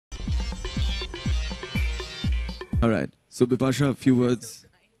All right. So, Bipasa, a few words.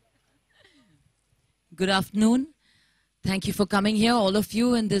 Good afternoon. Thank you for coming here, all of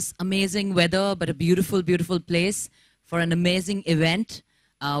you, in this amazing weather, but a beautiful, beautiful place for an amazing event.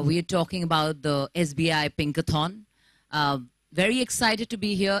 We are talking about the SBI Pinkathon. Very excited to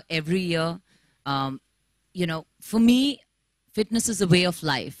be here every year. You know, for me, fitness is a way of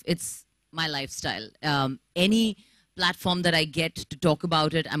life. It's my lifestyle. Any platform that I get to talk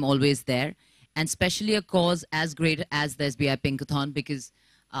about it, I'm always there. And especially a cause as great as the SBI Pinkathon, because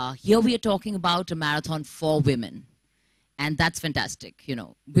here we are talking about a marathon for women. And that's fantastic. You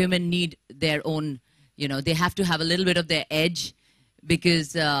know, women need their own, you know, they have to have a little bit of their edge,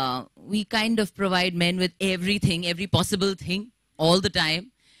 because we kind of provide men with everything, every possible thing, all the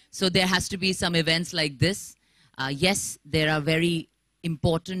time. So there has to be some events like this. Yes, there are very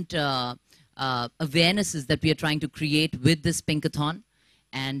important awarenesses that we are trying to create with this Pinkathon.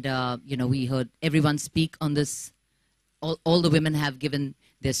 And, you know, we heard everyone speak on this. All the women have given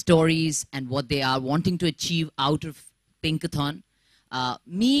their stories and what they are wanting to achieve out of Pinkathon.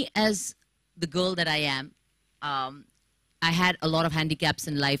 Me, as the girl that I am, I had a lot of handicaps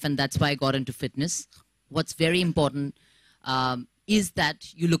in life, and that's why I got into fitness. What's very important is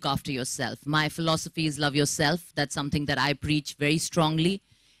that you look after yourself. My philosophy is love yourself. That's something that I preach very strongly.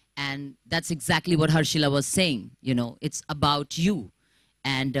 And that's exactly what Harshila was saying. You know, it's about you.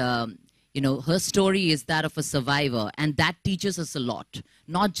 And, you know, her story is that of a survivor. And that teaches us a lot.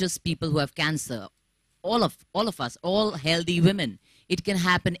 Not just people who have cancer. All of us, all healthy women. It can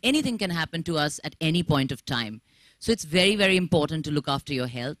happen. Anything can happen to us at any point of time. So it's very, very important to look after your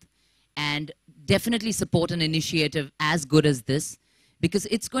health. And definitely support an initiative as good as this, because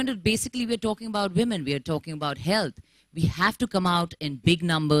it's going to, basically, we're talking about women, we're talking about health. We have to come out in big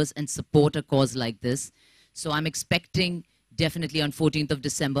numbers and support a cause like this. So I'm expecting definitely on 14th of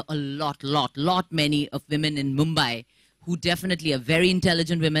December, a lot many of women in Mumbai who definitely are very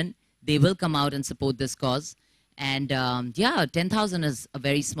intelligent women. They will come out and support this cause. And yeah, 10,000 is a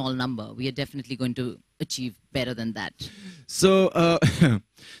very small number. We are definitely going to achieve better than that. So,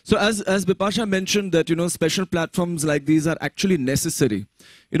 so as Bipasa mentioned that, you know, special platforms like these are actually necessary.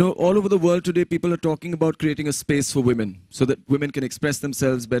 You know, all over the world today, people are talking about creating a space for women so that women can express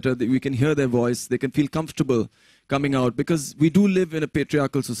themselves better, that we can hear their voice, they can feel comfortable coming out, because we do live in a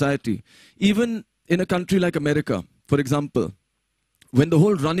patriarchal society. Even in a country like America, for example, when the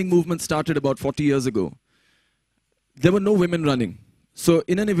whole running movement started about 40 years ago, there were no women running. So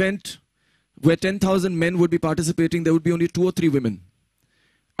in an event where 10,000 men would be participating, there would be only 2 or 3 women.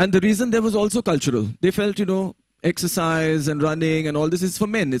 And the reason there was also cultural. They felt, you know, exercise and running and all this is for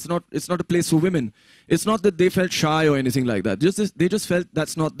men. It's not a place for women. It's not that they felt shy or anything like that. They just felt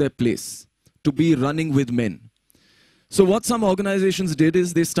that's not their place, to be running with men. So what some organizations did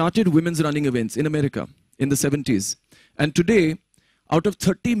is they started women's running events in America in the 70s. And today, out of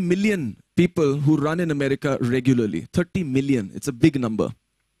 30 million people who run in America regularly, 30 million, it's a big number.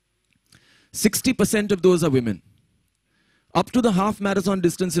 60% of those are women. Up to the half marathon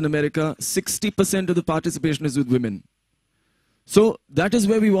distance in America, 60% of the participation is with women. So that is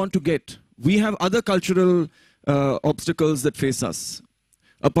where we want to get. We have other cultural obstacles that face us.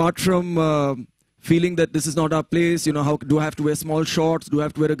 Apart from feeling that this is not our place, you know, how do I have to wear small shorts? Do I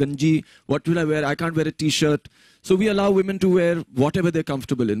have to wear a ganji? What will I wear? I can't wear a t-shirt. So we allow women to wear whatever they're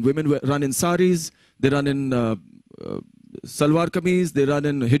comfortable in. Women run in saris, they run in salwar kameez, they run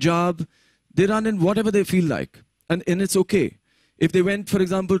in hijab, they run in whatever they feel like. And it's okay. If they went, for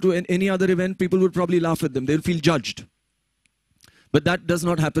example, to any other event, people would probably laugh at them. They'll feel judged. But that does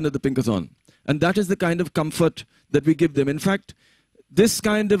not happen at the Pinkathon. And that is the kind of comfort that we give them. In fact, this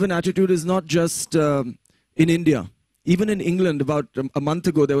kind of an attitude is not just in India. Even in England, about a month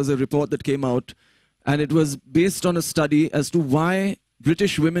ago, there was a report that came out, and it was based on a study as to why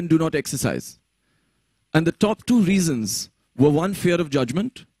British women do not exercise. And the top 2 reasons were, one, fear of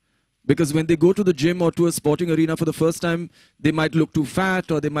judgment, because when they go to the gym or to a sporting arena for the first time, they might look too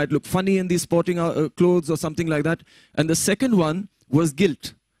fat or they might look funny in these sporting clothes or something like that. And the second one was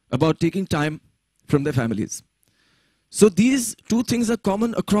guilt about taking time from their families. So these 2 things are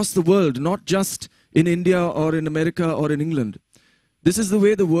common across the world, not just in India or in America or in England. This is the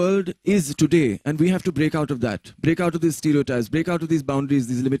way the world is today, and we have to break out of that, break out of these stereotypes, break out of these boundaries,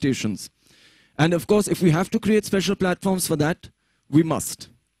 these limitations. And of course, if we have to create special platforms for that, we must.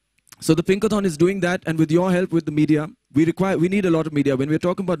 So the Pinkathon is doing that, and with your help with the media, we need a lot of media. When we're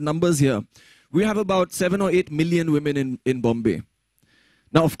talking about numbers here, we have about 7 or 8 million women in Bombay.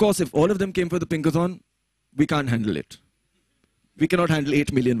 Now, of course, if all of them came for the Pinkathon, we can't handle it. We cannot handle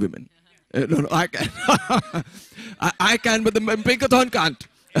 8 million women. No, I can. I can, but the Pinkathon can't.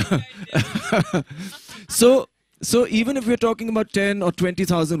 So So even if we're talking about 10 or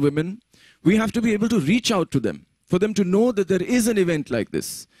 20,000 women, we have to be able to reach out to them, for them to know that there is an event like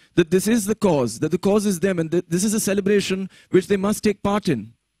this, that this is the cause, that the cause is them, and that this is a celebration which they must take part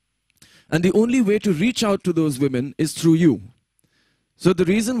in. And the only way to reach out to those women is through you. So the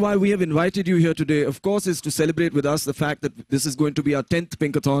reason why we have invited you here today, of course, is to celebrate with us the fact that this is going to be our 10th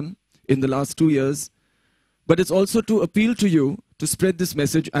Pinkathon in the last 2 years. But it's also to appeal to you to spread this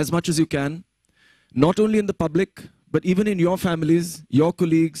message as much as you can, not only in the public, but even in your families, your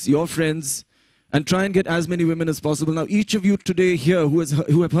colleagues, your friends, and try and get as many women as possible. Now, each of you today here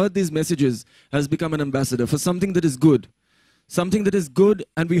who have heard these messages has become an ambassador for something that is good. Something that is good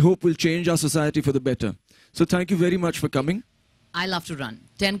and we hope will change our society for the better. So thank you very much for coming. I love to run.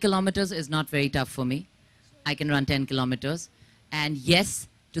 10 kilometers is not very tough for me. I can run 10 kilometers. And yes,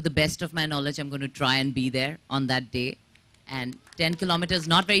 to the best of my knowledge, I'm going to try and be there on that day. And 10 kilometers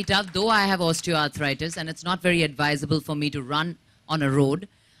not very tough, though I have osteoarthritis, and it's not very advisable for me to run on a road.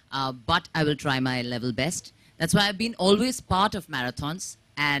 But I will try my level best. That's why I've been always part of marathons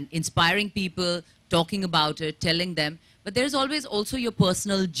and inspiring people, talking about it, telling them. But there's always also your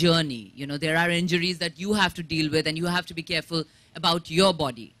personal journey. You know, there are injuries that you have to deal with, and you have to be careful about your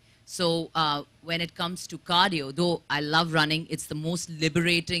body. So when it comes to cardio, though I love running, it's the most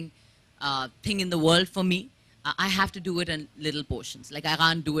liberating thing in the world for me. I have to do it in little portions. Like I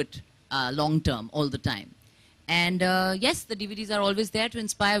can't do it long term all the time. And yes, the DVDs are always there to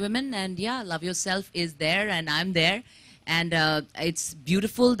inspire women. And yeah, Love Yourself is there and I'm there. And it's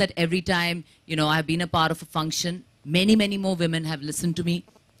beautiful that every time, you know, I've been a part of a function, many, many more women have listened to me,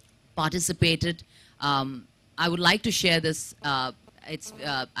 participated. I would like to share this. It's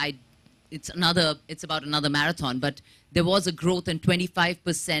about another marathon, but there was a growth in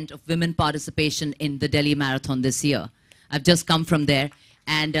 25% of women participation in the Delhi Marathon this year. I've just come from there.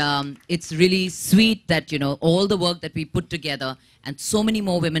 And it's really sweet that, you know, all the work that we put together and so many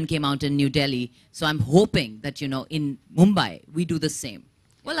more women came out in New Delhi. So I'm hoping that, you know, in Mumbai, we do the same.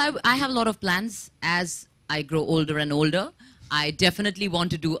 Well, I have a lot of plans as I grow older and older. I definitely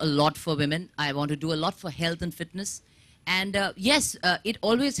want to do a lot for women. I want to do a lot for health and fitness. And yes, it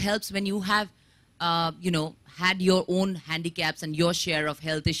always helps when you have, you know, had your own handicaps and your share of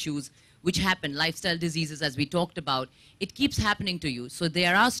health issues which happen, lifestyle diseases as we talked about. It keeps happening to you. So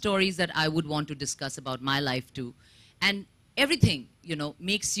there are stories that I would want to discuss about my life too. And everything, you know,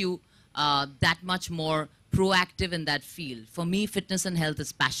 makes you that much more proactive in that field. For me, fitness and health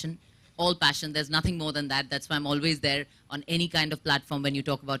is passion. All passion. There's nothing more than that. That's why I'm always there on any kind of platform when you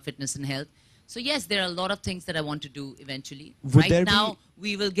talk about fitness and health. So yes, there are a lot of things that I want to do eventually. Right now,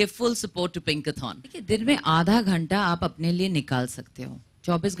 we will give full support to Pinkathon. दिन में आधा घंटा आप अपने लिए निकाल सकते हो.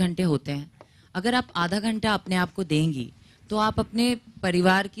 24 घंटे होते हैं. अगर आप आधा घंटा अपने आप को देंगी, तो आप अपने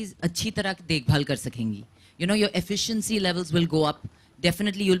परिवार की अच्छी तरह देखभाल कर सकेंगी. You know, your efficiency levels will go up.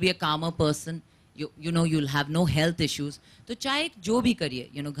 Definitely, you'll be a calmer person. You know, you'll have no health issues. तो चाहे जो भी करिए,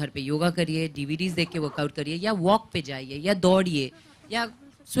 you know, घर पे योगा करिए, DVDs देख के वर्कआउट करिए, या वॉक पे जाइए, या दौड़िए, या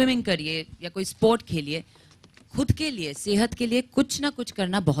स्विमिंग करिए, या कोई स्पोर्ट खेलिए. खुद के लिए, सेहत के लिए कुछ ना कुछ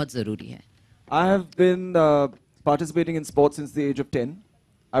करना बहुत जरूरी है. I have been participating in sports since the age of 10.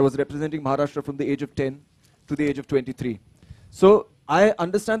 I was representing Maharashtra from the age of 10 to the age of 23. So I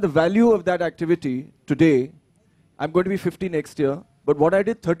understand the value of that activity today. I'm going to be 50 next year. But what I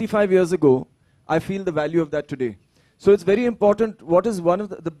did 35 years ago, I feel the value of that today. So it's very important. What is one of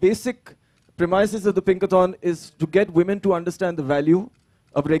the basic premises of the Pinkathon is to get women to understand the value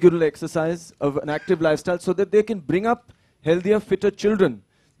of regular exercise, of an active lifestyle, so that they can bring up healthier, fitter children.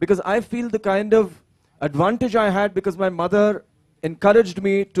 Because I feel the kind of advantage I had because my mother encouraged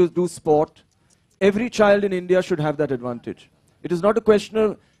me to do sport. Every child in India should have that advantage. It is not a question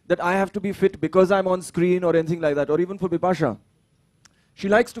of that I have to be fit because I'm on screen or anything like that, or even for Bipasa. She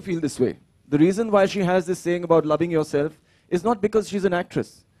likes to feel this way. The reason why she has this saying about loving yourself is not because she's an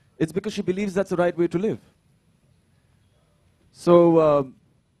actress. It's because she believes that's the right way to live. So,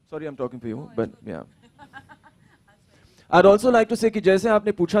 sorry I'm talking for you, but yeah. I'd also like to say कि जैसे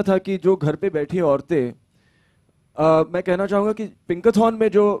आपने पूछा था कि जो घर पे बैठी औरतें, मैं कहना चाहूँगा कि Pinkathon में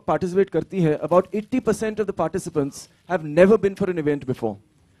जो participate करती है, about 80% of the participants have never been for an event before.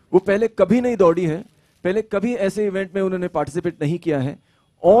 वो पहले कभी नहीं दौड़ी है, पहले कभी ऐसे event में उन्होंने participate नहीं किया है.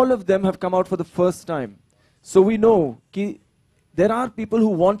 All of them have come out for the first time. So we know कि there are people who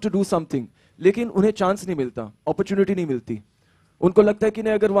want to do something, लेकिन उन्हें chance नहीं मिलता, opportunity नहीं मिलती. उनको लगता है कि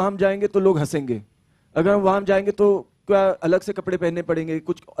नहीं अगर वहाँ हम जाएंगे तो लोग हंसेंगे, अगर हम वहाँ जाएंगे तो क्या अलग से कपड़े पहनने पड़ेंगे,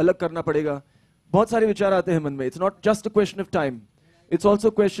 कुछ अलग करना पड़ेगा. बहुत सारे विचार आते हैं मन में. It's not just a question of time. It's also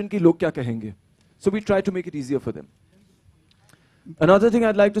a question कि लोग क्या कहेंगे. So we try to make it easier for them. Another thing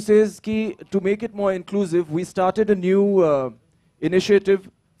I'd like to say is to make it more inclusive, we started a new initiative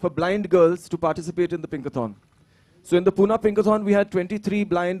for blind girls to participate in the Pinkathon. So in the Pune Pinkathon, we had 23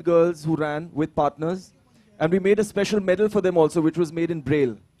 blind girls who ran with partners, and we made a special medal for them also, which was made in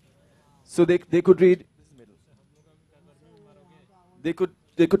Braille. So they could read, they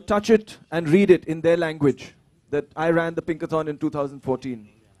could touch it and read it in their language. That I ran the Pinkathon in 2014.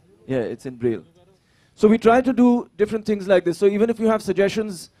 Yeah, it's in Braille. So we try to do different things like this. So even if you have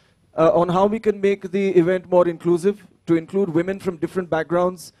suggestions on how we can make the event more inclusive, to include women from different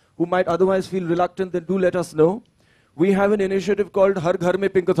backgrounds who might otherwise feel reluctant, then do let us know. We have an initiative called Har Ghar Mein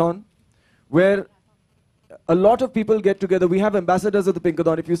Pinkathon, where a lot of people get together. We have ambassadors of the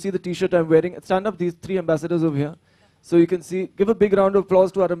Pinkathon. If you see the t-shirt I'm wearing, stand up, these 3 ambassadors over here. So you can see, give a big round of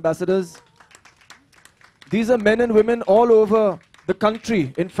applause to our ambassadors. These are men and women all over the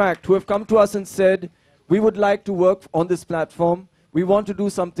country, in fact, who have come to us and said, we would like to work on this platform. We want to do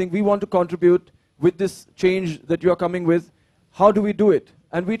something. We want to contribute with this change that you're coming with. How do we do it?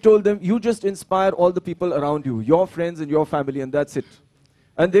 And we told them, you just inspire all the people around you, your friends and your family, and that's it.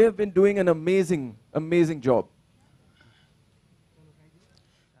 And they have been doing an amazing, amazing job.